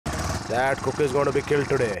That cook is going to be killed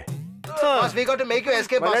today. Boss, we got to make you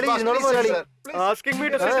escape, boss. Boss, please, sir. Asking me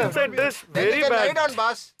to sit inside this, very bad. Lie down,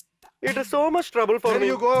 boss. It is so much trouble for me.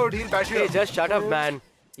 You go out, he'll bash you. Hey, just shut up, man.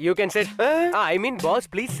 You can sit. I mean, boss,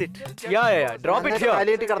 please sit. Yeah. Drop it here.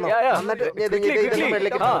 Quickly. Do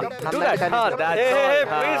that. Hey,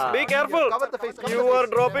 please, be careful. You are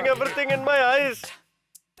dropping everything in my eyes.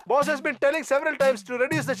 Boss has been telling several times to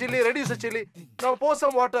reduce the chili. Now pour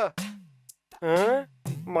some water. Huh?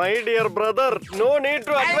 My dear brother, no need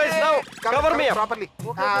to advise now. Cover me up. Properly.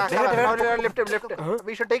 Lift him.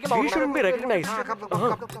 We should take him out. We shouldn't be recognized.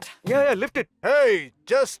 Yeah, lift it. Hey,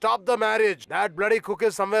 just stop the marriage. That bloody cook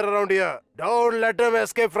is somewhere around here. Don't let him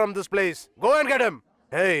escape from this place. Go and get him.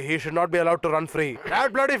 Hey, he should not be allowed to run free.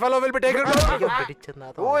 That bloody fellow will be taken down.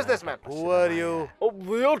 Who is this man? Who are you? Oh,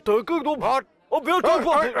 we are taking them. What? Oh, we are taking.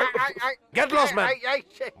 Get lost, man.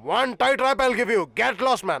 One tight rap I'll give you. Get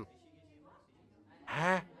lost, man.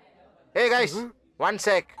 Hey guys, one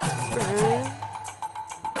sec.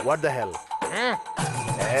 What the hell?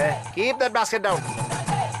 Keep that basket down.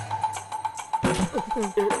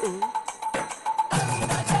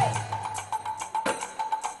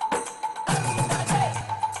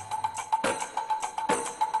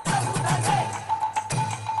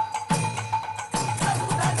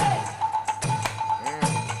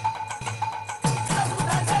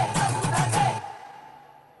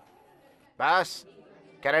 Boss,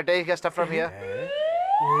 can I take your stuff from here?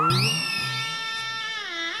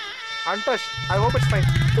 Untouched. I hope it's fine.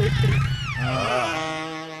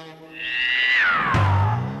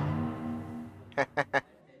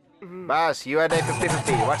 Boss, you and I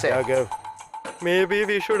 50-50. What's it? Okay. Maybe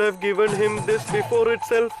we should have given him this before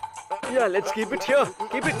itself. Yeah, let's keep it here.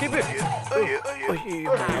 Keep it.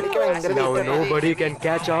 Now nobody can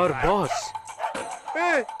catch our boss.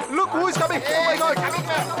 Hey, look who is coming. Oh my God.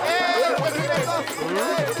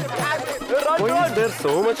 Why is there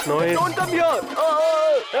so much noise? Don't come here.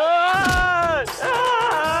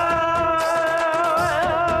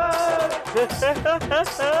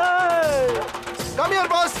 Come here,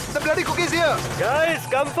 boss. The bloody cook is here. Guys,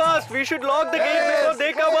 come fast. We should lock the gate before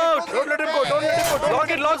they come out. Don't let him go.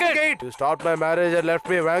 Lock it. You stopped my marriage and left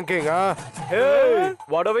me wanking, huh? Hey,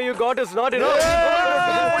 whatever you got is not enough.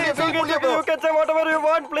 You can say whatever you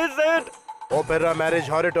want. Please say it. Opera Marriage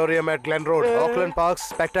Auditorium at Glen Road, Auckland Park's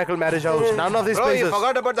Spectacle Marriage House. None of these Bro, places. you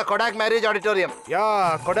forgot about the Kodak Marriage Auditorium.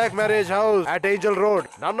 Yeah, Kodak Marriage House at Angel Road.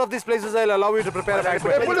 None of these places I'll allow you to prepare a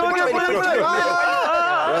banquet.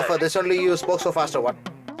 For this only you spoke so fast or what?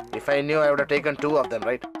 If I knew, I would have taken 2 of them,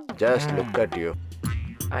 right? Just look at you.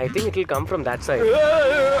 I think it'll come from that side.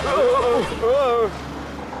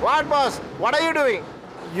 What, boss? What are you doing?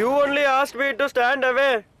 You only asked me to stand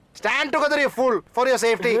away. Stand together, you fool, for your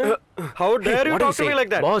safety. How dare you What do talk to me like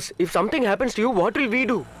that? Boss, if something happens to you, what will we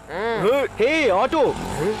do? Hey, Otto!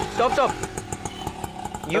 Stop.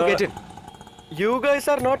 You get in. You guys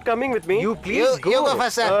are not coming with me. You please go. You go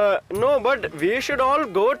first, sir. No, but we should all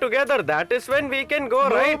go together. That is when we can go,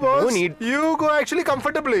 right? Boss, No need. You go actually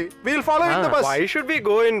comfortably. We'll follow in the bus. Why should we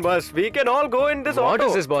go in bus? We can all go in this auto. What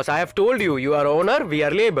is this, boss? I have told you. You are owner, we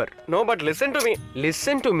are labor. No, but listen to me.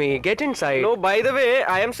 Listen to me. Get inside. No, by the way,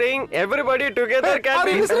 I am saying everybody together can Are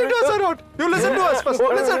be... you listening to us or not? You listen to us first.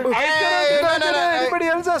 Listen. Hey, no. Anybody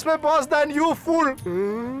else as my boss than you, fool.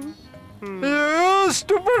 You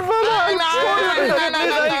stupid fella.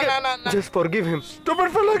 No. Just forgive him.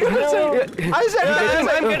 Stupid fella, get inside. I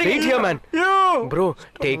said Wait here, man. You. Bro,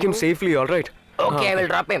 take him safely, alright? Okay, I will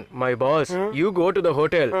drop him. My boss, you go to the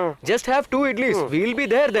hotel. Just have 2 idlis. We'll be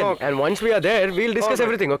there then. And once we are there, we'll discuss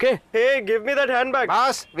everything, okay? Hey, give me that handbag.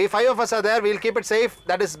 Boss, we 5 of us are there. We'll keep it safe.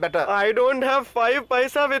 That is better. I don't have 5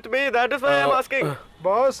 paisa with me. That is why I am asking.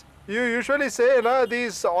 Boss, you usually say, na,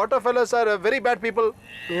 these auto fellas are very bad people.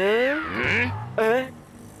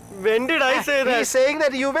 When did I say that? He's saying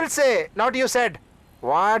that you will say, not you said.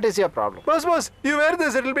 What is your problem? Boss, you wear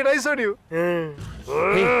this. It'll be nice on you. Hey,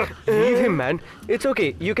 leave him, man. It's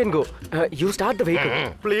okay. You can go. You start the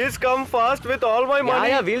vehicle. Please come fast with all my money.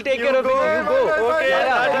 Yeah, we'll take care of it. You go.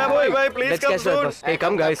 Okay, bye. Please Let's come catch that soon. bus. Hey,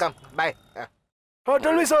 come, guys. Come. Bye.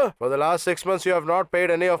 Tell me, sir. For the last 6 months, you have not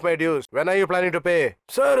paid any of my dues. When are you planning to pay?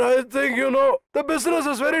 Sir, I think you know. The business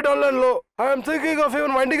is very dull and low. I am thinking of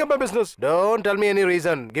even winding up my business. Don't tell me any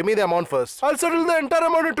reason. Give me the amount first. I'll settle the entire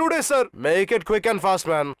amount in 2 days, sir. Make it quick and fast,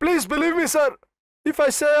 man. Please believe me, sir. If I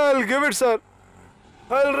say I'll give it, sir,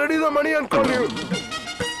 I'll ready the money and call you.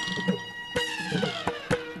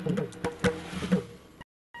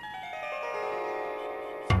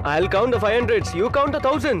 I'll count the 500s. You count the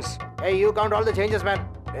thousands. Hey, you count all the changes, man.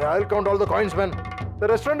 Yeah, I'll count all the coins, man. The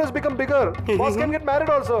restaurant has become bigger. Boss can get married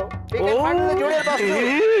also. We can handle the junior boss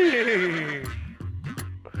too.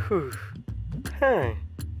 Who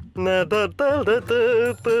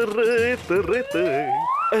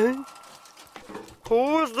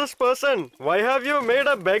is this person? Why have you made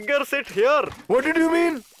a beggar sit here? What did you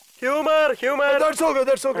mean? Humor, humor. That's okay,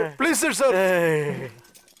 that's okay. Please sit, sir.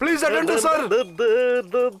 Please attend to sir.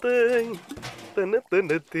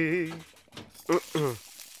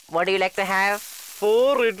 What do you like to have?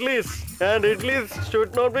 4 idlis. And idlis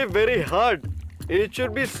should not be very hard. It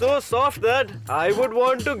should be so soft that I would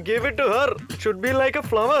want to give it to her. It should be like a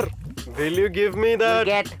flower. Will you give me that?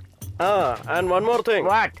 Get. And one more thing.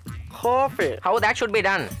 What? Coffee. How that should be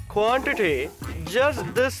done? Quantity. Just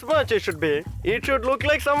this much it should be. It should look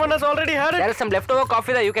like someone has already had it. There is some leftover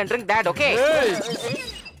coffee there. You can drink that, okay? Hey!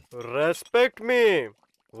 Respect me.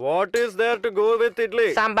 What is there to go with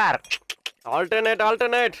idli? Sambar.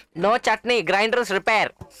 Alternate. No chutney. Grinders repair.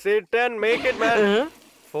 Sit and make it, man.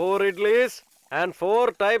 4 idlis and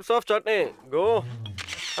 4 types of chutney. Go.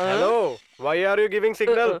 Hello. Why are you giving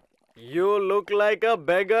signal? You look like a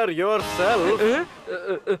beggar yourself.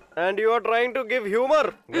 And you are trying to give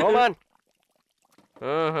humor. Go, man.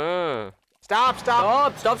 Stop.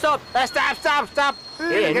 Stop. Stop.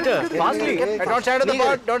 Hey, enter. Fastly. Don't stand to the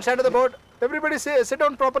board. Don't stand to the board. Everybody sit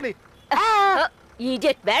down properly.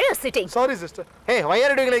 Idiot, where are you sitting? Sorry, sister. Hey, why are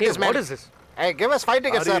you doing like this, man? What is this? Hey, give us 5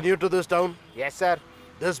 tickets, Are sir. you new to this town? Yes, sir.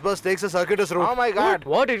 This bus takes a circuitous route. Oh my God.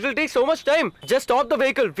 What? It will take so much time. Just stop the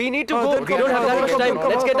vehicle. We need to go. then We come, don't have come, that much come, time. come,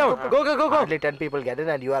 Let's come, get down. come, Go. Hardly 10 people get in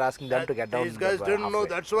and you are asking them to get down. These guys didn't know,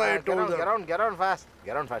 that's why I told them. Get on fast.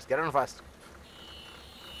 Get on fast.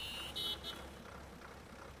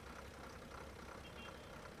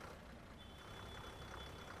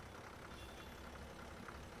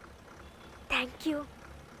 Thank you.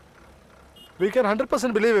 We can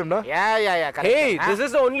 100% believe him, na? Yeah, correct. Hey, this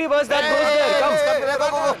is the only bus that goes there.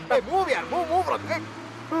 Come. Hey, move here. Move. Hey,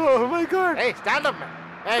 Oh my God. hey, stand up, man.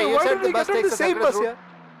 Hey, you Why said did the we bus get on takes the a same circuitous bus, route.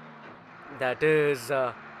 yeah? That is,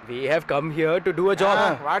 we have come here to do a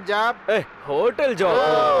job. What job? A hotel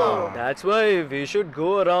job. That's why we should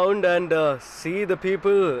go around and see the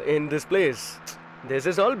people in this place. This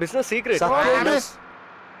is all business secret. Promise.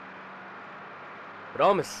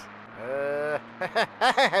 Promise.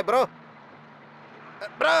 Hey, bro.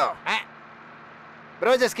 Bro,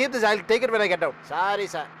 just keep this. I'll take it when I get down. Sorry,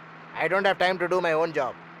 sir. I don't have time to do my own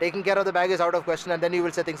job. Taking care of the bag is out of question and then you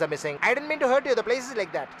will say things are missing. I didn't mean to hurt you. The place is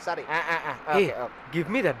like that. Sorry. Hey, give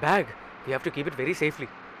me that bag. We have to keep it very safely.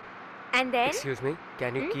 And then? Excuse me.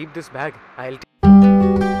 Can you keep this bag? I'll.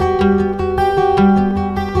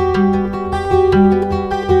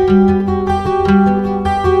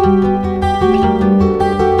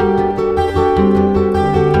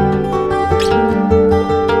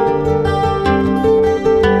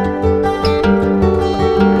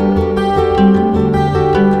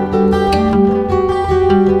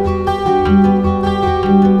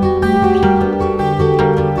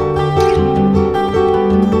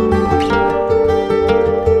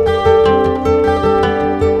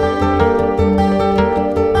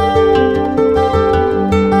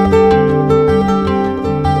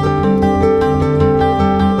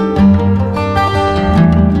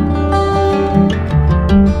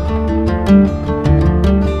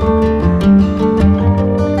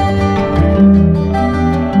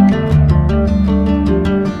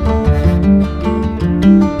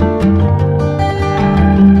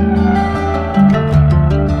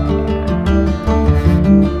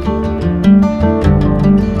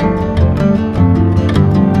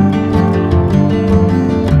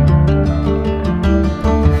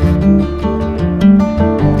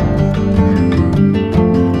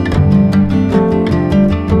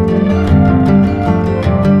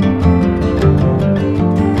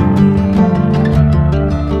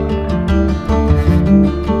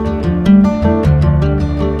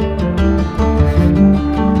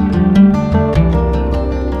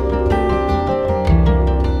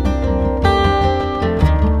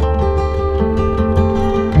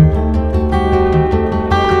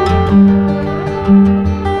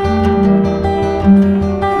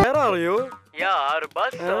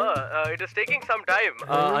 It is taking some time.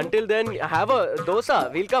 Until then, have a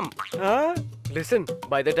dosa. We'll come. Listen,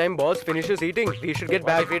 by the time boss finishes eating, we should get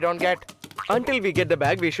back. If we don't get. Until we get the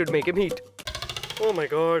bag, we should make him eat. Oh my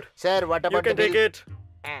God. Sir, what about You can the take bill? it.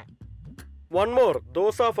 One more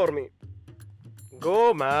dosa for me.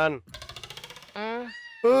 Go, man.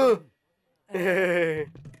 Oh.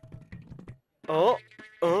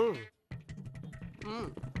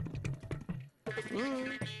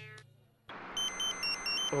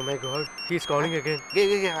 Oh my God, he's calling again.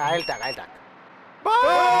 Give. I'll talk.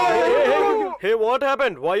 Hey, what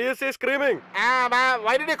happened? Why is he screaming?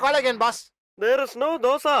 Why did you call again, boss? There is no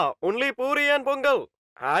dosa, only puri and pongal.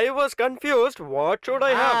 I was confused. What should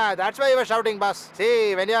I have? That's why you were shouting, boss.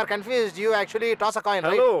 See, when you are confused, you actually toss a coin,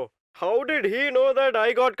 right? Hello. How did he know that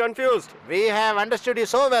I got confused? We have understood you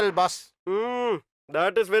so well, boss.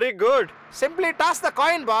 That is very good. Simply toss the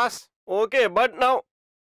coin, boss. Okay, but now...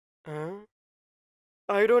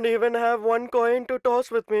 I don't even have one coin to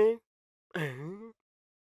toss with me.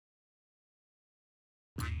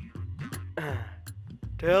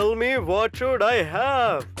 Tell me, what should I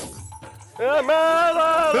have? Oh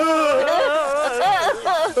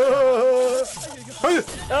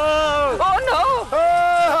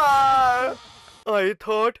no! I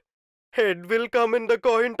thought head will come in the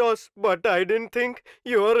coin toss, but I didn't think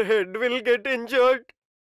your head will get injured.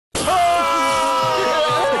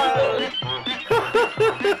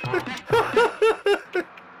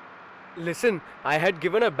 Listen, I had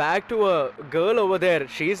given a bag to a girl over there.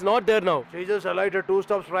 She's not there now. She just alighted 2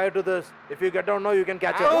 stops prior to this. If you get down now, you can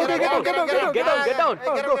catch her. Okay, get down. Get down,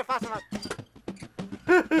 fast enough.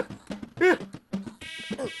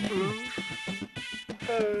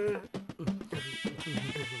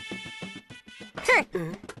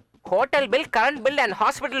 Hotel bill, current bill and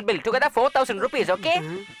hospital bill together 4,000 rupees, okay?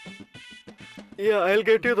 Yeah, I'll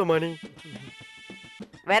get you the money.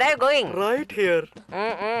 Where are you going? Right here.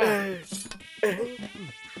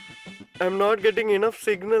 I'm not getting enough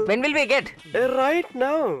signal. When will we get? Right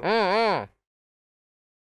now.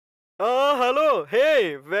 Hello.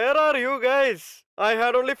 Hey, where are you guys? I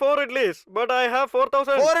had only 4 idlis, but I have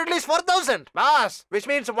 4,000. 4 idlis, 4,000. Boss, which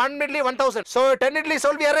means 1 idli, 1,000. So 10 idlis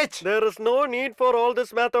will be rich. There is no need for all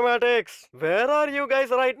this mathematics. Where are you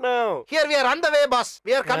guys right now? Here we are on the way, boss.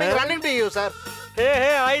 We are coming running to you, sir.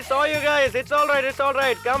 Hey, I saw you guys. It's all right.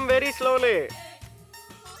 Come very slowly.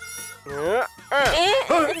 You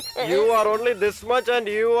are only this much and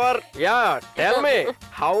you are... Yeah, tell me.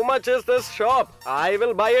 How much is this shop? I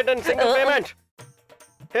will buy it in single payment.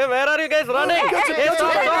 Hey, where are you guys running? Hey,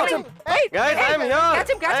 stop. Guys, I'm here.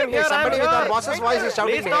 I'm here. Somebody with our boss's voice is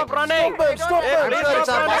shouting. Please stop running. Stop Hey, it. please It's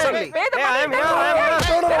stop our boss running. only. Hey, I'm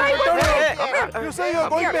here. You say you're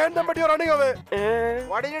going behind them, but you're running away.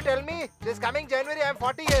 What did you tell me? This coming January, I'm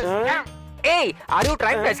 40 years. Hey, are you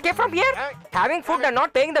trying to escape from here? Having food and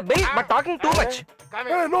not paying the bill, but talking too much.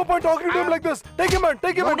 Hey, no point talking to him like this. Take him, man.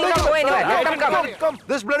 Take him, No man. need Take to him. go anywhere. Hey, Come.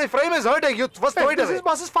 This bloody frame is hurting. You first throw it This away. is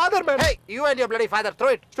boss's father, man. Hey, you and your bloody father, throw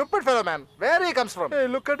it. Stupid fellow, man. Where he comes from? Hey,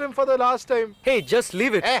 look at him for the last time. Hey, just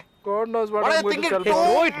leave it. Hey, God knows what what are I'm you going to thinking? tell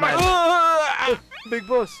him. Throw it, man. Big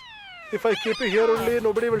boss, if I keep you here only,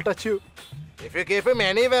 nobody will touch you. If you keep him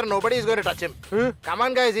anywhere, nobody is going to touch him. Come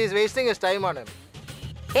on, guys. He's wasting his time on him.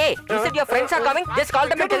 Hey, you said your friends are coming? Just call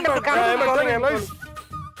them and tell them to come.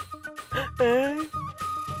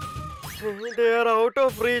 They are out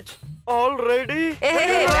of reach already.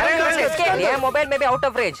 Hey, escape. Yeah, mobile may be out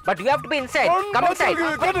of range, but you have to be inside. Come inside.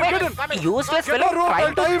 Get him. Useless fellow Get a rope, trying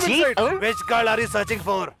I'll tie to him cheat. inside. Which girl are you searching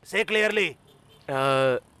for? Say clearly.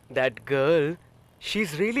 That girl,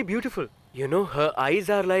 she's really beautiful. You know, her eyes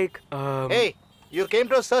are like... Hey, you came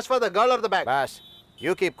to search for the girl or the bag? Boss,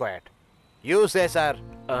 you keep quiet. You say, sir.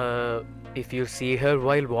 If you see her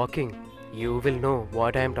while walking, you will know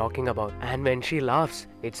what I am talking about. And when she laughs,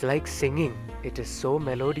 it's like singing. It is so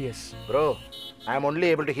melodious. Bro, I'm only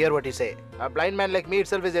able to hear what you say. A blind man like me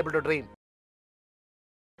itself is able to dream.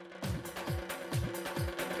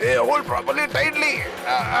 Hey, hold properly, tightly.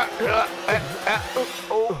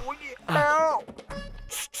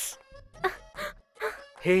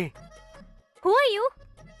 Hey. Who are you?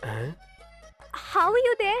 Huh? How are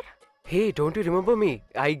you there? Hey, don't you remember me?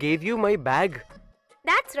 I gave you my bag.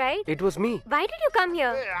 That's right. It was me. Why did you come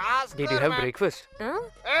here? Did you have breakfast? Huh?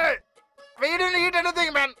 Hey, we didn't eat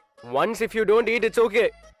anything, man. Once if you don't eat, it's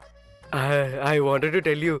okay. I wanted to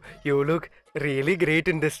tell you, you look really great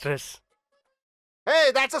in this dress.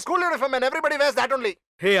 Hey, that's a school uniform and everybody wears that only.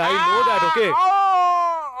 Hey, I know that, okay?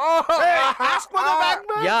 Hey, ask for the bag,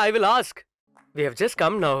 man. Yeah, I will ask. We have just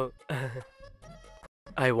come now.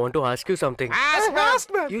 I want to ask you something.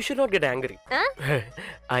 Ask, man. You should not get angry. Huh?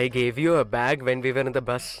 I gave you a bag when we were in the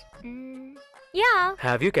bus. Yeah.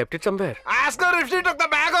 Have you kept it somewhere? Ask her if she took the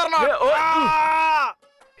bag or not. Yeah, oh.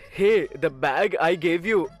 Hey, the bag I gave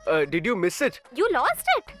you, did you miss it? You lost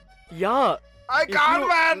it. Yeah. I If can't, you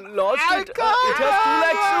man. Lost I it. can't. It has 2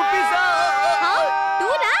 lakhs rupees. Huh? 2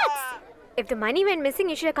 lakhs? If the money went missing,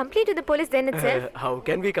 you should have complained to the police then itself. How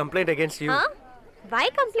can we complain against you? Huh? Why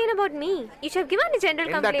complain about me? You should have given a general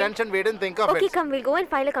In that complaint. tension, we didn't think of Okay, it. come, we'll go and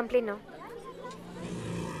file a complaint now.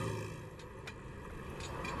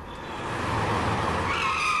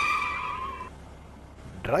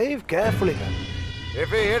 Drive carefully, man. If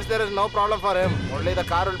he hits, there is no problem for him. Only the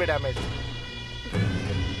car will be damaged.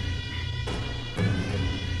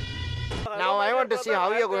 now I want to see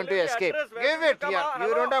how you're going to escape. Give it here.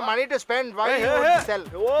 You don't have money to spend. Why you won't sell?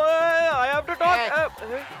 Oh, I have to talk.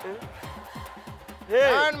 Hey,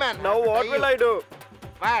 Turn, man. now what will I do?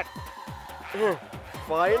 What?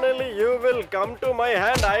 Finally, you will come to my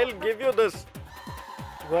hand. I'll give you this.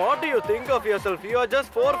 What do you think of yourself? You are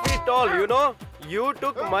just 4 feet tall, you know. You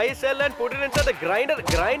took my cell and put it into the grinder.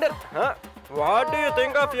 Huh? What do you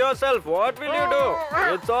think of yourself? What will you do?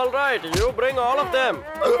 It's all right. You bring all of them.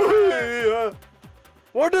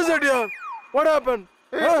 What is it, yaar? What happened?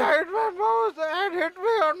 He tied my nose and hit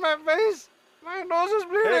me on my face. My nose is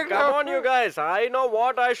bleeding. Hey, come on, you guys. I know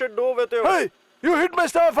what I should do with you. Hey, you hit my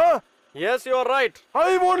staff, huh? Yes, you are right.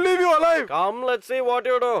 I won't leave you alive. Come, let's see what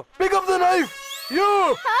you do. Pick up the knife.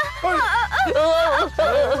 You. Where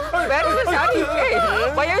is the sari? Hey,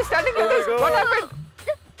 why are you standing like this? What happened?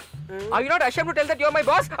 Are you not ashamed to tell that you're my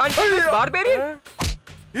boss? And this barbarian?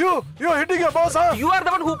 You're hitting your boss, huh? You are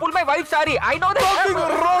the one who pulled my wife's sari. I know Talking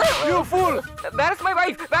that. rot, you fool. Where is my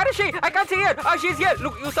wife? Where is she? I can't see her. She's here.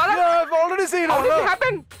 Look, you saw that? Yeah, I've already seen How her. did it huh?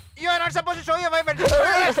 happen? You are not supposed to show your wife.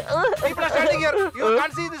 People are standing here. You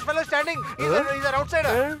can't see this fellow standing. He's an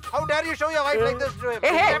outsider. How dare you show your wife like this?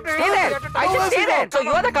 Hey, stay there. I said stay there. So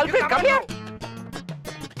you are the culprit. Come here.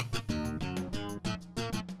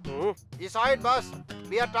 You saw it, boss.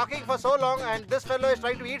 We are talking for so long and this fellow is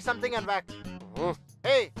trying to eat something and back.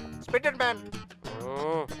 Hey, spit it, man.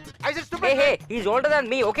 I said stupid. Hey, he's older than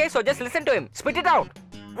me, okay? So just listen to him. Spit it out.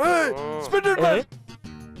 Hey, spit it, man.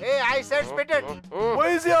 Hey, I said spit it. Why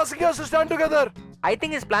is he asking us to stand together? I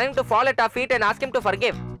think he's planning to fall at our feet and ask him to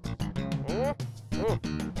forgive.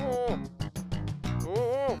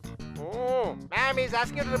 Ma'am, he's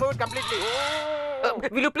asking you to remove it completely.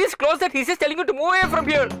 Will you please close that? He's just telling you to move away from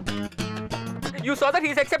here. You saw that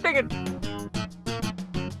he's accepting it.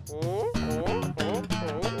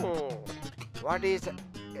 What is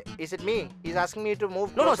it me? He's asking me to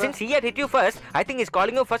move No, closer? since he had hit you first, I think he's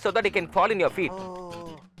calling you first so that he can fall in your feet.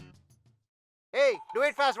 Oh. Hey, do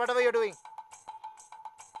it fast, whatever you're doing.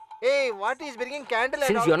 Hey, what is bringing candle and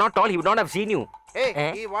Since all? you're not tall, he would not have seen you.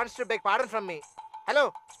 Hey, he wants to beg pardon from me.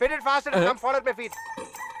 Hello, spit it fast and come fall at my feet.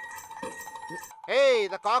 Hey,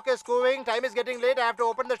 the cock is cooing, time is getting late, I have to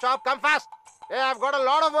open the shop, come fast. Hey, I've got a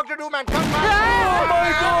lot of work to do, man, come fast. Oh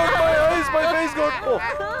my God, my eyes, my face got... Oh.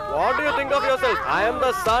 What do you think of yourself? I am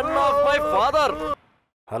the son of my father.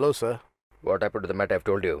 Hello, sir. What happened to the mat I've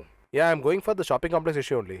told you? Yeah, I'm going for the shopping complex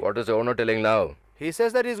issue only. What is the owner telling now? He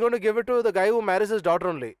says that he's going to give it to the guy who marries his daughter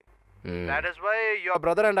only. That is why your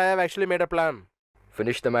brother and I have actually made a plan.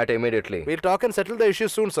 Finish the mat immediately. We'll talk and settle the issue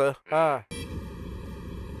soon, sir.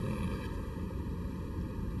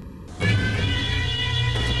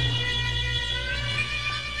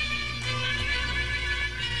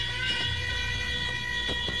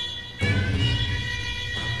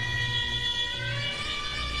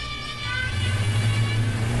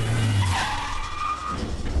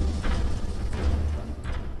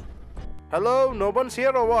 Hello? No one's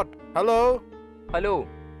here or what? Hello? Hello.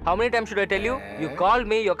 How many times should I tell you? You called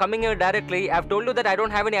me, you're coming here directly. I've told you that I don't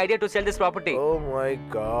have any idea to sell this property. Oh my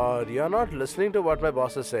God, you're not listening to what my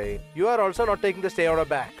boss is saying. You are also not taking the stay order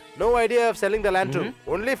back. No idea of selling the land too.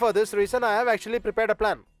 Only for this reason I have actually prepared a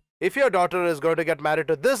plan. If your daughter is going to get married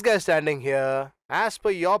to this guy standing here, as per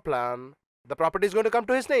your plan, the property is going to come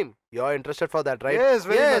to his name. You're interested for that, right? Yes,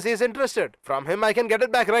 very much. he's interested. From him I can get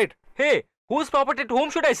it back, right? Hey, whose property to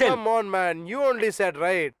whom should I sell? Come on, man. You only said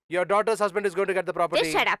right. Your daughter's husband is going to get the property.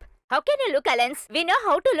 Just shut up. How can you look Allen's? We know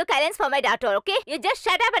how to look Allen's for my daughter, okay? You just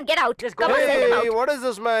shut up and get out. Just go. Come on, send him Hey, out. what is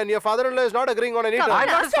this, man? Your father-in-law is not agreeing on any Come terms. on. I'm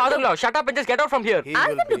not his father-in-law. Shut up and just get out from here. He Ask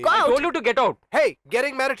will them to be- go I out. told you to get out. Hey,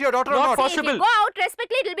 getting married to your daughter Not or not? for- See, if you possible. go out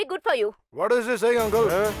respectfully, it'll be good for you. What is he saying,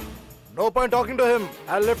 uncle? No point talking to him.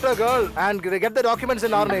 I'll lift a girl and get the documents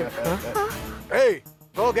in our name. Hey,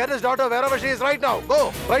 go get his daughter wherever she is right now.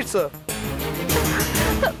 Go. Right, sir.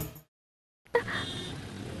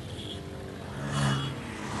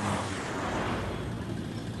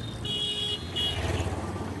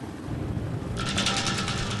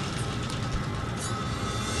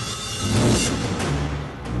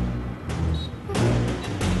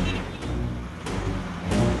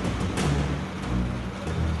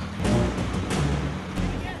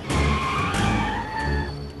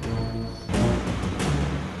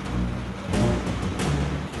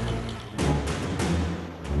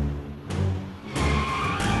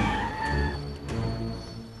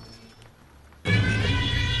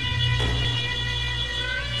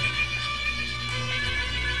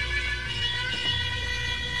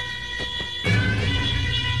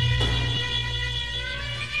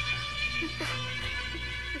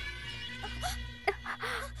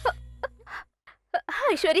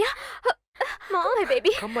 Aishwarya, Mom, my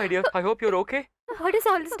baby. Come, my dear. I hope you're okay. What is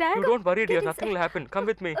all this, Dad? You don't worry, dear. Get Nothing will happen. Come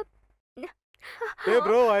with me. Hey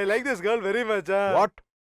bro, I like this girl very much. What?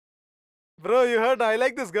 Bro, you heard I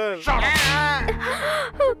like this girl.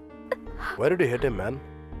 Why did you hit him, man?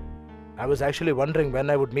 I was actually wondering when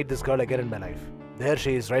I would meet this girl again in my life. There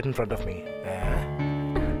she is, right in front of me.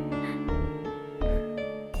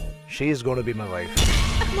 She is going to be my wife.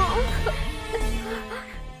 Mom.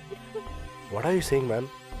 What are you saying, man?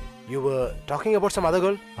 You were talking about some other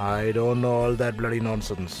girl? I don't know all that bloody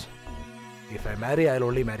nonsense. If I marry, I'll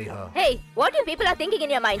only marry her. Hey, what you people are thinking in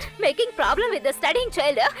your mind? Making problem with the studying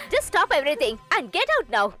child? Just stop everything and get out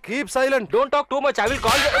now. Keep silent. Don't talk too much. I will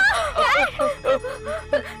call you.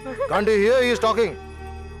 Can't you hear he is talking?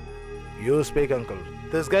 You speak, uncle.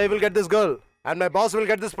 This guy will get this girl, and my boss will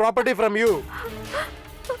get this property from you.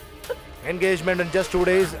 Engagement in just 2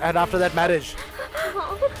 days, and after that, marriage.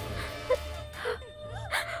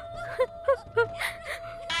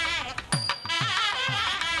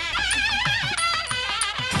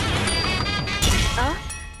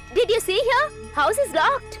 Did you see her? House is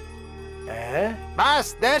locked.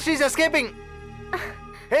 Boss, there she's escaping.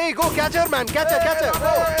 Hey, go catch her, man. Catch her.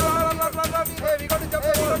 Go.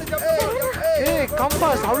 Hey, come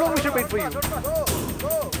fast. How long we should wait for you?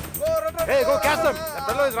 Hey, go catch them. That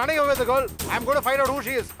fellow is running away with the girl. I'm going to find out who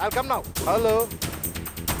she is. I'll come now. Hello.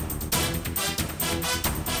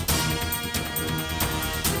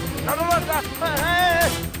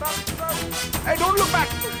 Hey, don't look back.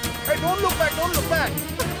 Hey, don't look back. Don't look back.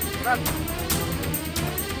 Run.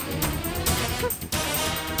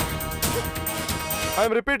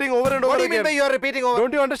 I'm repeating over and over again. What do you mean by you're repeating over?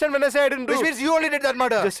 Don't you understand when I say I didn't do? Which means you only did that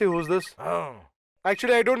murder. Just say who's this?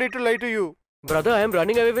 Actually, I don't need to lie to you. Brother, I am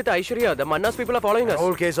running away with Aishwarya. The Manna's people are following The us.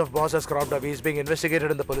 whole case of boss has cropped up. He's being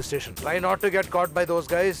investigated in the police station. Try not to get caught by those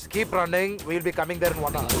guys. Keep running. We'll be coming there in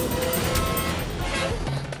 1 hour.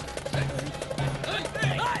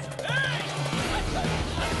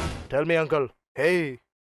 Tell me, uncle. Hey,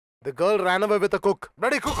 the girl ran away with a cook.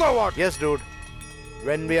 Bloody cook or what? Yes, dude.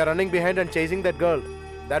 When we are running behind and chasing that girl,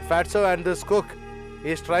 that fatso and this cook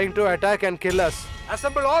is trying to attack and kill us.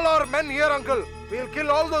 Assemble all our men here, uncle. We'll kill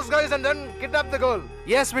all those guys and then kidnap the girl.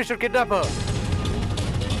 Yes, we should kidnap her.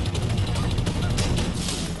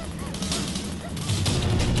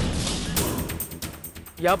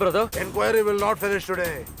 Yeah, brother. Inquiry will not finish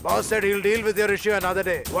today. Boss said he'll deal with your issue another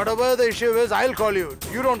day. Whatever the issue is, I'll call you.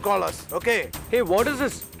 You don't call us, okay? Hey, what is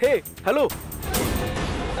this? Hey, hello.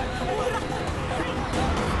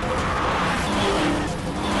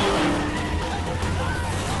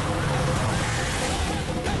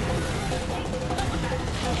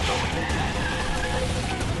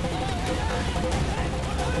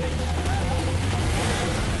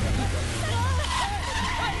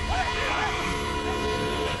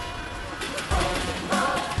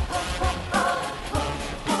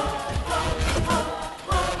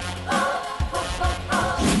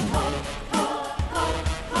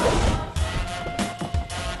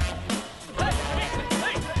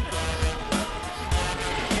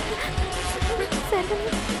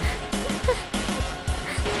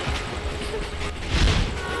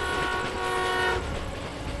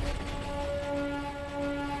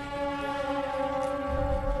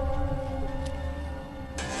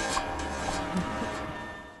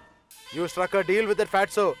 You struck a deal with that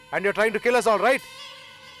fatso and you're trying to kill us all, right?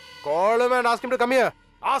 Call him and ask him to come here.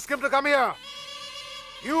 Ask him to come here.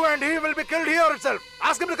 You and he will be killed here itself.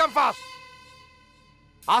 Ask him to come fast.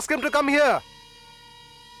 Ask him to come here.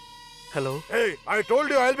 Hello. Hey, I told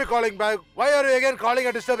you I'll be calling back. Why are you again calling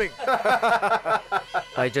and disturbing?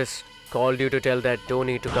 I just called you to tell that don't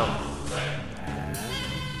need to come.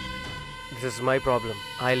 This is my problem.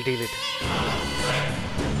 I'll deal it.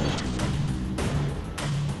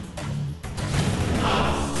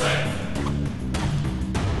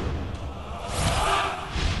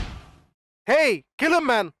 Hey, kill him,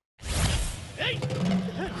 man.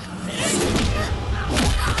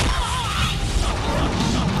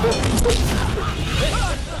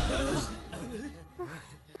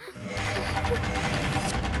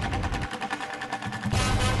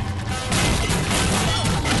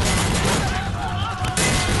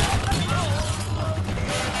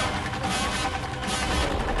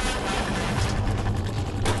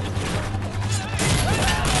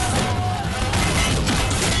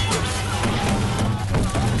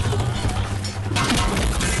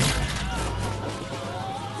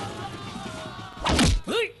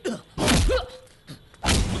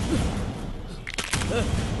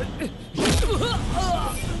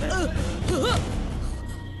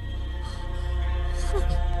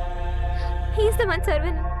 He's the one,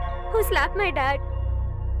 Sarvan, who slapped my dad.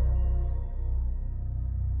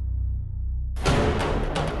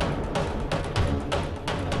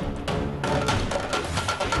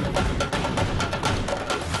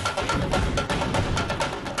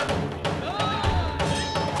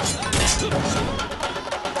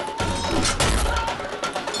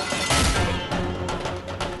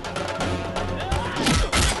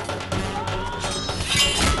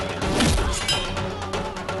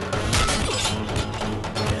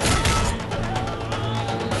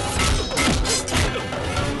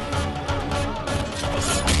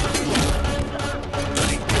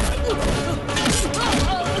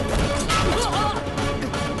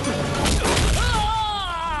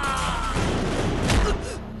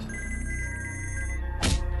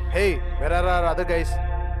 other guys.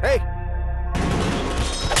 Hey!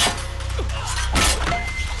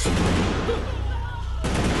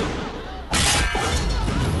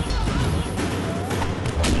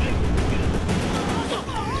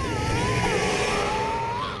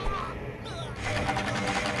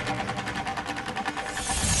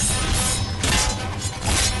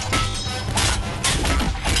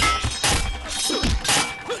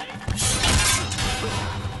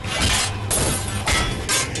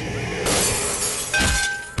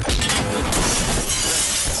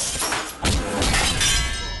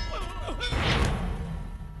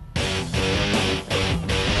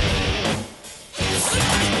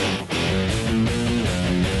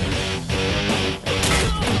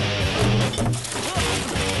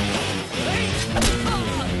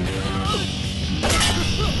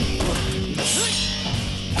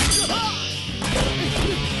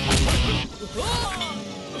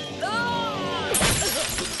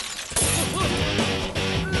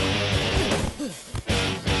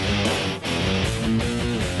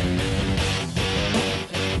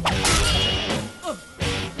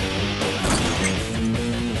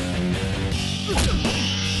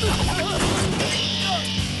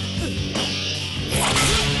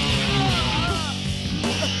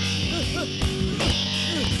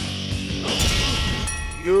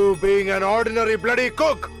 You being an ordinary bloody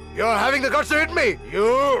cook, you're having the guts to hit me.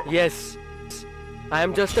 You. Yes, I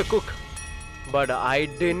am just a cook. But I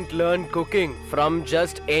didn't learn cooking from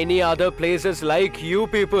just any other places like you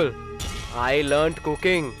people. I learned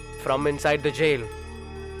cooking from inside the jail.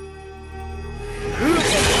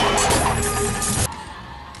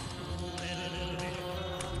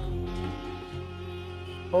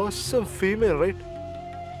 Awesome female, right?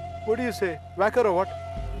 What do you say? Whack her or what?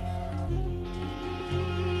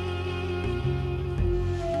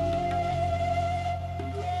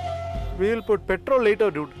 We'll put petrol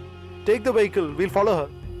later, dude. Take the vehicle. We'll follow her.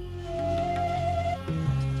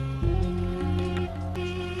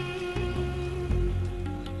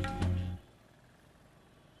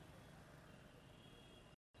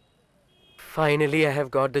 Finally, I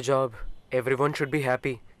have got the job. Everyone should be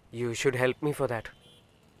happy. You should help me for that.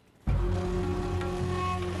 Good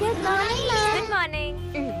morning, Mom. Good morning.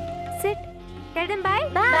 Sit. Tell them bye.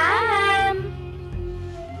 Bye.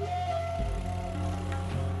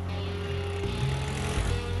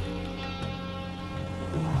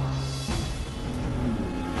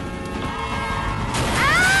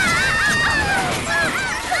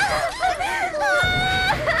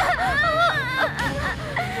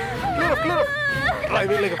 Clear up.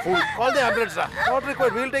 Driving like a fool. Call the ambulance, sir. Not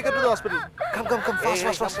required. We'll take her to the hospital. Come.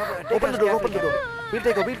 Fast. Open the door. We'll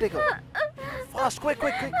take her. Fast, quick.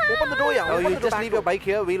 Open the door, yeah. No, you just leave your bike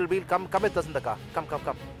here. We'll come with us in the car.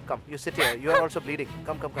 Come. You sit here. You are also bleeding.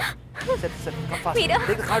 Come. Sit. Come fast. Peter.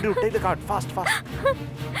 Take the car, dude. Take the car. Fast.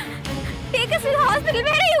 Take us to the hospital.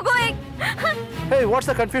 Where are you going? Hey, what's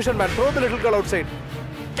the confusion, man? Throw the little girl outside.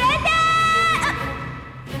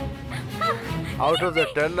 Out of the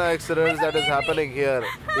 10 accidents that is happening here,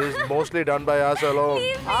 is mostly done by us alone.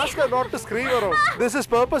 Ask her not to scream around. This is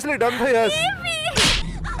purposely done by us.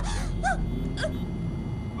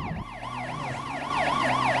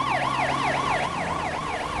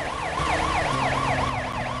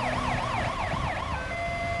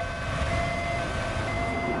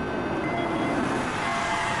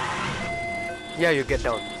 Yeah, you get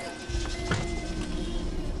down.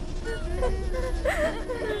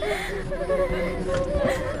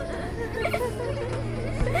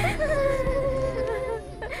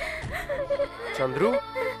 Chandru?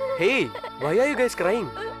 Hey, why are you guys crying?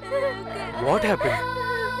 What happened?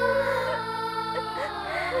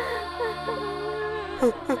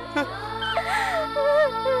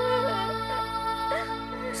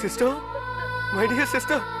 Sister? My dear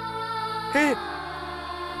sister? Hey,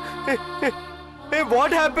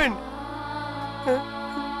 what happened?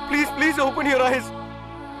 Please open your eyes.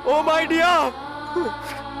 Oh, my dear.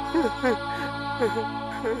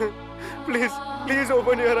 Please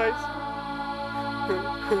open your eyes.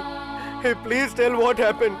 Hey, please tell what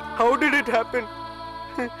happened. How did it happen?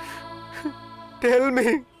 Tell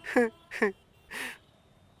me.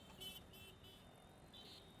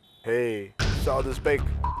 Hey, saw this pic.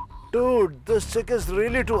 Dude, this chick is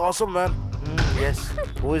really too awesome, man. Yes.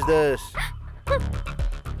 Who is this?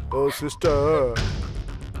 Oh, sister.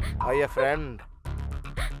 Are you a friend?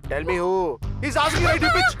 Tell me who. He's asking right, you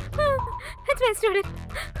bitch. It's my student.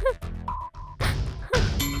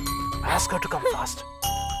 Ask her to come fast.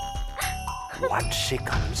 Once she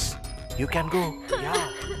comes, you can go.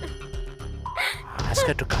 Yeah. Ask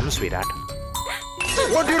her to come, sweetheart.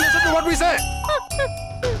 Won't you listen to what we say?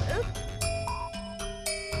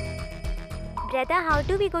 Brother, how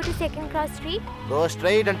do we go to Second Cross Street? Go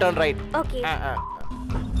straight and turn right. Okay.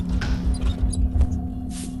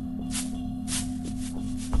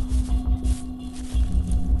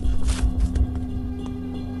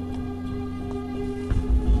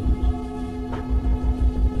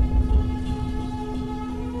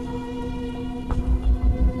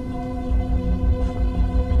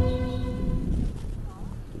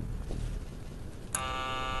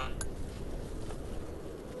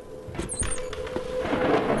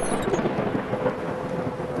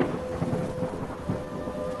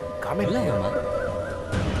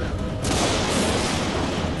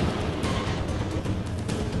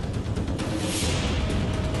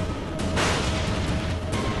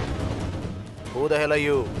 Who the hell are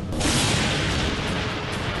you?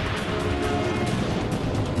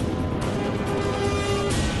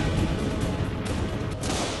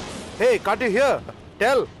 Hey, can't you hear?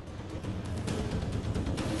 Tell.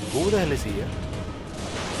 Who the hell is he here?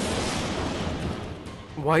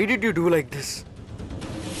 Why did you do like this?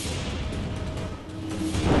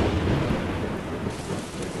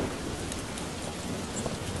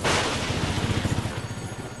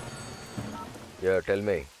 Yeah, tell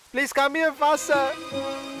me. Please come here fast, sir.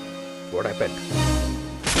 What happened?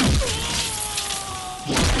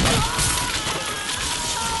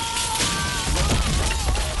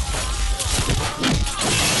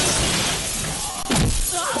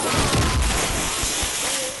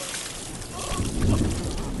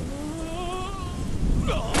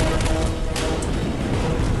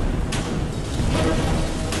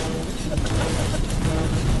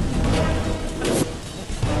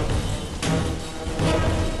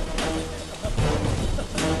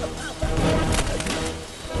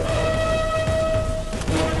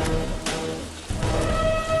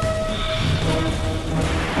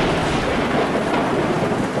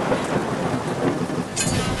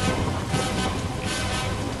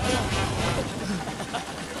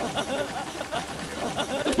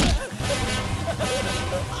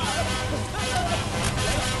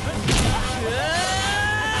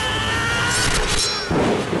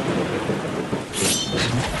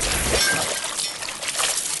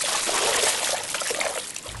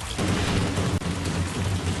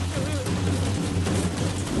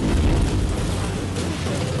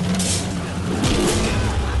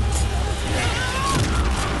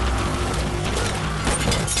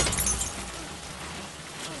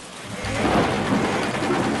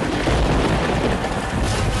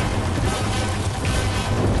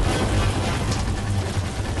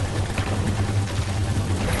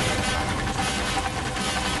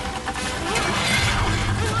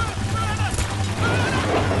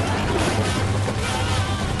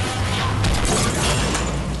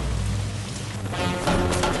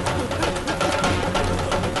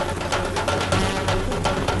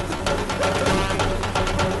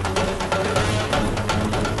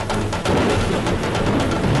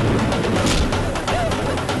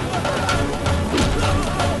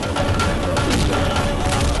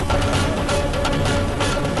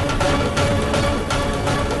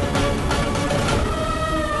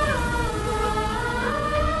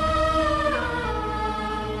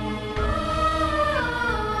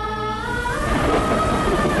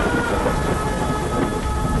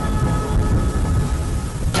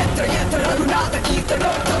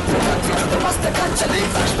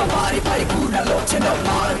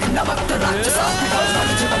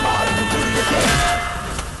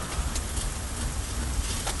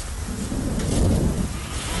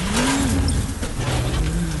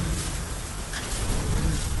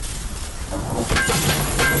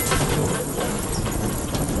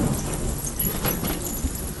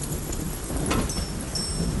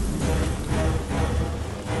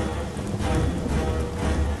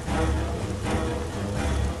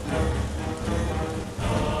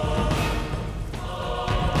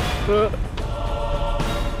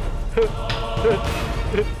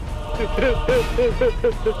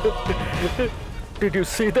 Did you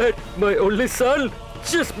see that? My only son?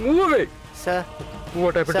 Just move away! Sir.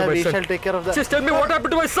 What happened Sir, to my we son? shall take care of that. Just tell me what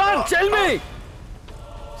happened to my son! Tell me!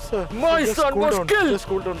 Sir, My just son cool was down. killed! Just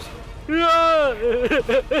cool down.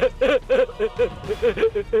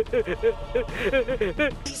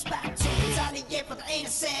 He's back to retaliate for the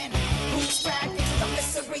innocent. Who's back into the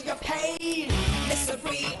misery of pain?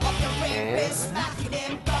 Misery of the rapist. Smacking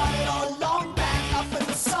him, got it all long back up in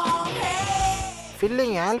the song. Hey!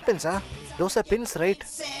 Filling alpins, huh? Those are pins, right?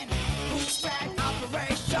 Who's back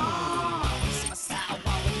operation?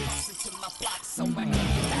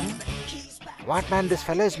 What man, this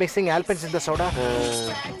fellow is mixing alpins in the soda?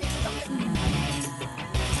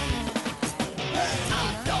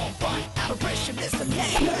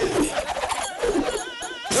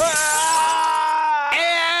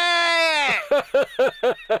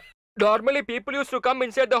 Normally, people used to come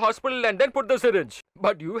inside the hospital and then put the syringe.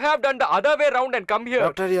 But you have done the other way round and come here.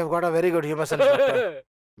 Doctor, you have got a very good humor sense, doctor.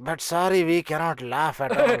 But sorry, we cannot laugh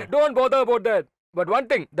at all. Don't bother about that. But one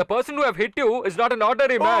thing, the person who have hit you is not an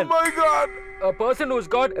ordinary man. Oh my God! A person who's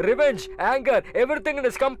got revenge, anger, everything in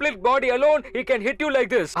his complete body alone, he can hit you like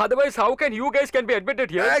this. Otherwise, how can you guys can be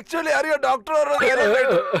admitted here? Actually, are you a doctor or a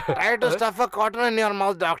therapist? Try to stuff a cotton in your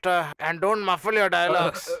mouth, doctor, and don't muffle your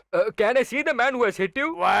dialogues. Can I see the man who has hit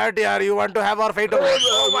you? What, yaar? You want to have our fate over?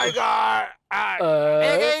 Oh my God!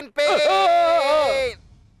 Again, pain!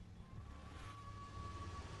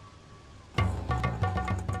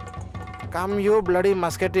 Come, you bloody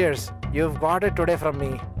musketeers. You've got it today from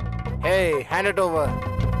me. Hey, hand it over.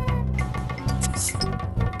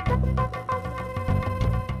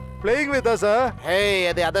 Playing with us, huh?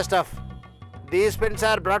 Hey, the other stuff. These pins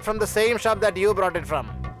are brought from the same shop that you brought it from.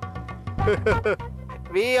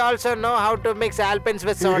 We also know how to mix alpins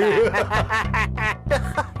with soda.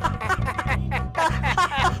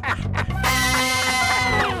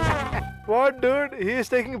 What, dude? He is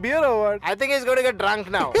taking beer or what? I think he's going to get drunk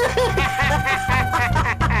now.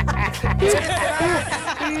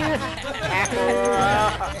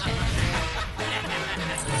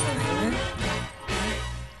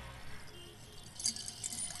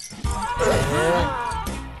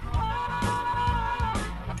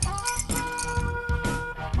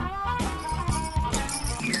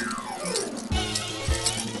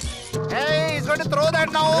 Hey, he's going to throw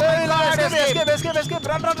that now. Oh my God! Escape!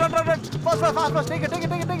 Run! Fast! Take it! Take it.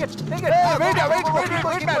 Hey, wait,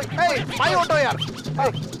 man! Hey, my auto here.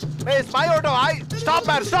 Hey, it's my auto. Stop,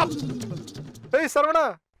 man, stop. Hey,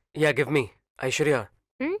 Sarvana! Yeah, give me. Aishwarya,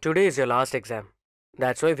 today is your last exam.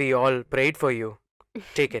 That's why we all prayed for you.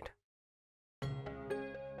 Take it.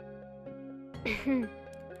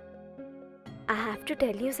 I have to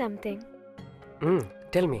tell you something.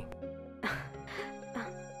 Tell me.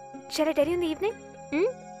 Shall I tell you in the evening?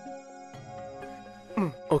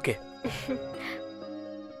 Okay.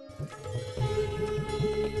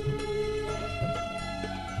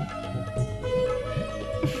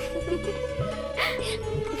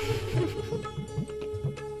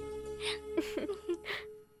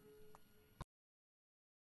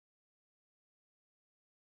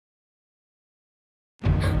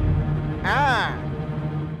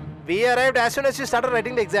 We arrived as soon as you started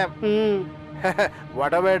writing the exam.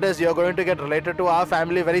 Whatever it is, you're going to get related to our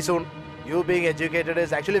family very soon. You being educated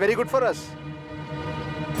is actually very good for us.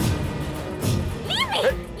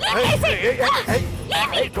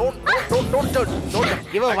 Hey, don't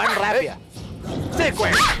give her one rap here. Stay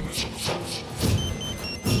quiet.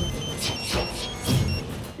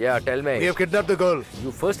 Yeah, tell me. We have kidnapped the girl.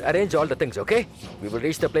 You first arrange all the things, okay? We will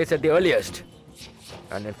reach the place at the earliest.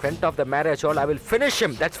 And in front of the marriage hall, I will finish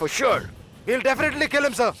him, that's for sure. We'll definitely kill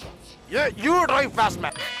him, sir. Yeah, you drive fast,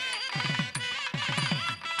 man.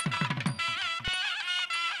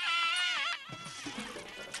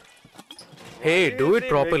 Hey, do it Easy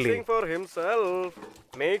properly. mixing for himself.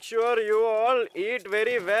 Make sure you all eat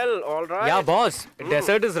very well, alright? Yeah, boss.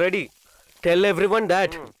 Dessert is ready. Tell everyone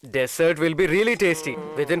that. Dessert will be really tasty.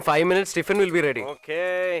 Within 5 minutes, tiffin will be ready.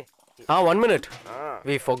 Okay. 1 minute.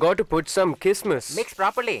 We forgot to put some kismis. Mix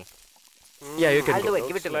properly. Yeah, you can I'll go. do it,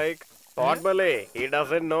 give it to me. Like Potbally. He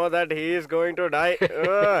doesn't know that he is going to die.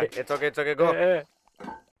 It's okay, go.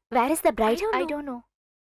 Where is the bride? I don't know.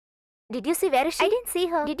 Did you see where is she? I didn't see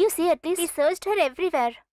her. Did you see at least? We searched her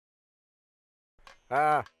everywhere.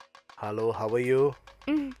 Hello, how are you?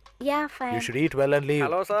 Yeah, fine. You should eat well and leave.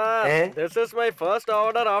 Hello, sir. This is my first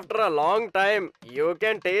order after a long time. You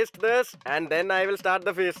can taste this and then I will start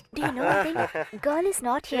the feast. Do you know one thing? Girl is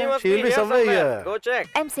not She here. must She'll be somewhere here. Go check.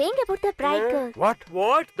 I'm saying about the bride girl.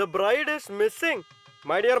 What? The bride is missing.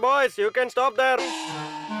 My dear boys, you can stop there.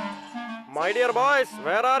 My dear boys,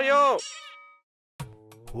 where are you?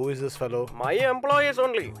 Who is this fellow? My employees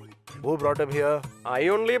only. Who brought him here? I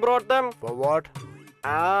only brought them. For what?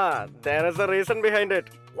 There is a reason behind it.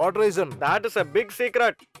 What reason? That is a big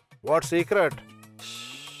secret. What secret?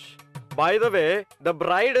 By the way, the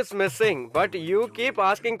bride is missing, but you keep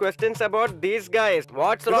asking questions about these guys.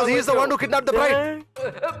 What's wrong Because he with is the you? one who kidnapped the bride.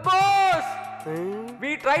 Boss!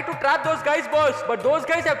 We tried to trap those guys, boss, but those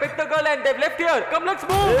guys have picked the girl and they've left here. Come, let's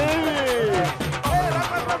move!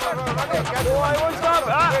 I won't stop.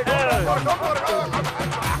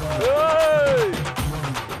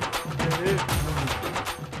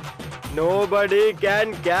 Nobody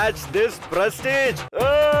can catch this prestige.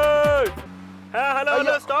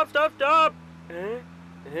 Hello, stop.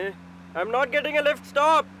 I'm not getting a lift,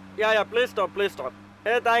 stop. Yeah, please stop.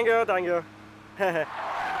 Hey, thank you.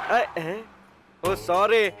 Oh,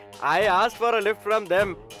 sorry. I asked for a lift from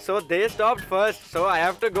them, so they stopped first. So I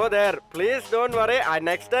have to go there. Please don't worry.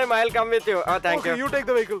 Next time I'll come with you. Oh, thank Okay, you. you take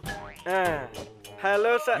the vehicle.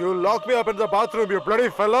 Hello, sir. You lock me up in the bathroom, you bloody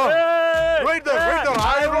fella. Hey, Wait there.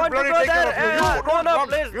 I will want to bloody go take care of there. you. You don't no, run.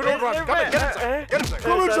 please, You don't please run. leave Come me. in, get inside. Get inside.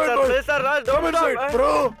 Come Sir, inside, sir, boy. please, sir, Raj, Come don't inside, stop.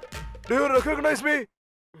 bro. Do you recognize me?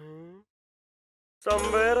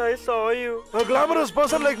 Somewhere I saw you. A glamorous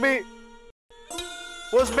person like me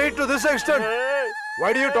was made to this extent. Hey.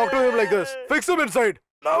 Why do you talk to him like this? Fix him inside.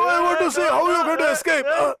 Now I want to see how you're going to escape.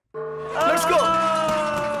 Let's go.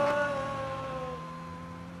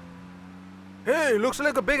 Hey, looks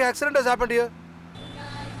like a big accident has happened here.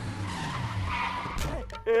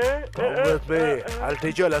 Come with me. I'll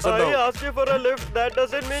teach you a lesson I now. asked you for a lift. That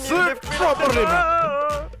doesn't mean you Sit lift me. properly,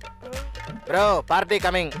 Bro, party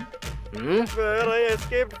coming. Where I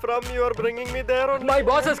escaped from, you are bringing me there only. My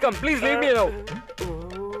boss has come. Please leave me now.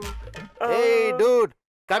 Hey, dude.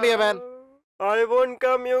 Come here, man. I won't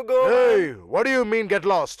come, you go. Hey, what do you mean get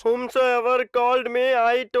lost? Whomsoever called me,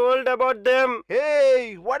 I told about them.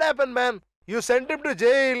 Hey, what happened, man? You sent him to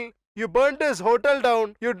jail. You burnt his hotel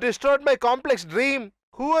down. You destroyed my complex dream.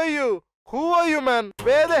 Who are you? Who are you, man?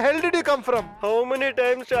 Where the hell did you come from? How many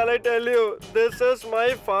times shall I tell you? This is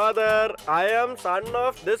my father. I am son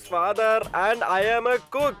of this father and I am a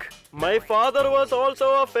cook. My father was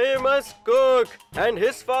also a famous cook and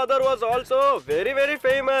his father was also very, very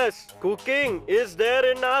famous. Cooking is there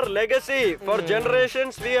in our legacy. For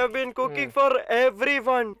generations we have been cooking for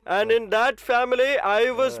everyone. And in that family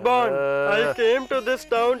I was born. I came to this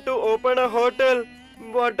town to open a hotel.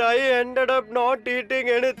 But I ended up not eating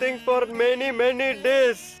anything for many, many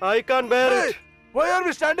days. I can't bear it. Why are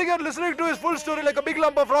we standing here listening to his full story like a big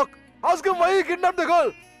lump of rock? Ask him why he kidnapped the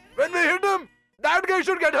girl. When we hit him, that guy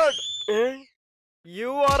should get hurt.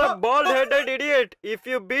 You are a bald-headed idiot. If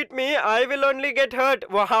you beat me, I will only get hurt.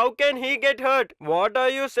 How can he get hurt? What are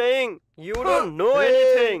you saying? You don't know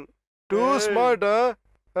anything. Too smart, huh?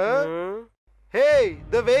 Hey,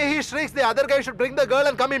 the way he shrieks, the other guy should bring the girl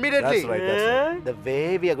and come immediately. That's right. The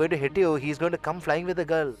way we are going to hit you, he's going to come flying with the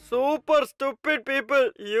girl. Super stupid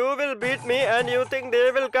people. You will beat me and you think they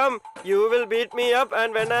will come. You will beat me up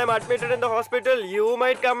and when I am admitted in the hospital, you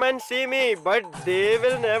might come and see me. But they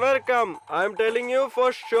will never come. I am telling you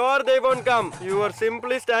for sure they won't come. You are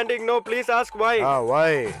simply standing. No, please ask why.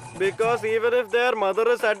 Why? Because even if their mother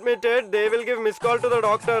is admitted, they will give missed call to the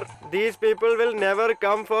doctor. These people will never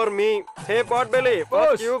come for me. Hey, Potbelly,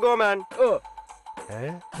 first you go, man.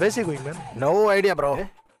 Where's he going, man? No idea, bro.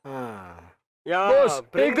 Yeah, Boss,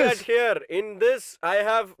 bring take this. that here. In this, I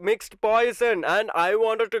have mixed poison and I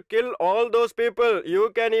wanted to kill all those people.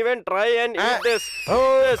 You can even try and eat this.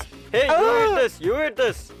 Eat this. Hey, you eat this. You eat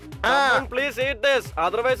this. Someone please eat this.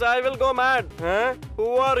 Otherwise, I will go mad. Huh?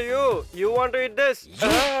 Who are you? You want to eat this?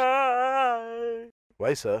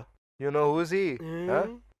 Why, sir? You know who's he? Huh?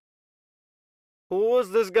 Who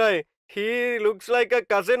is this guy? He looks like a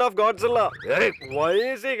cousin of Godzilla. Hey. Why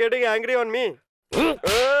is he getting angry on me?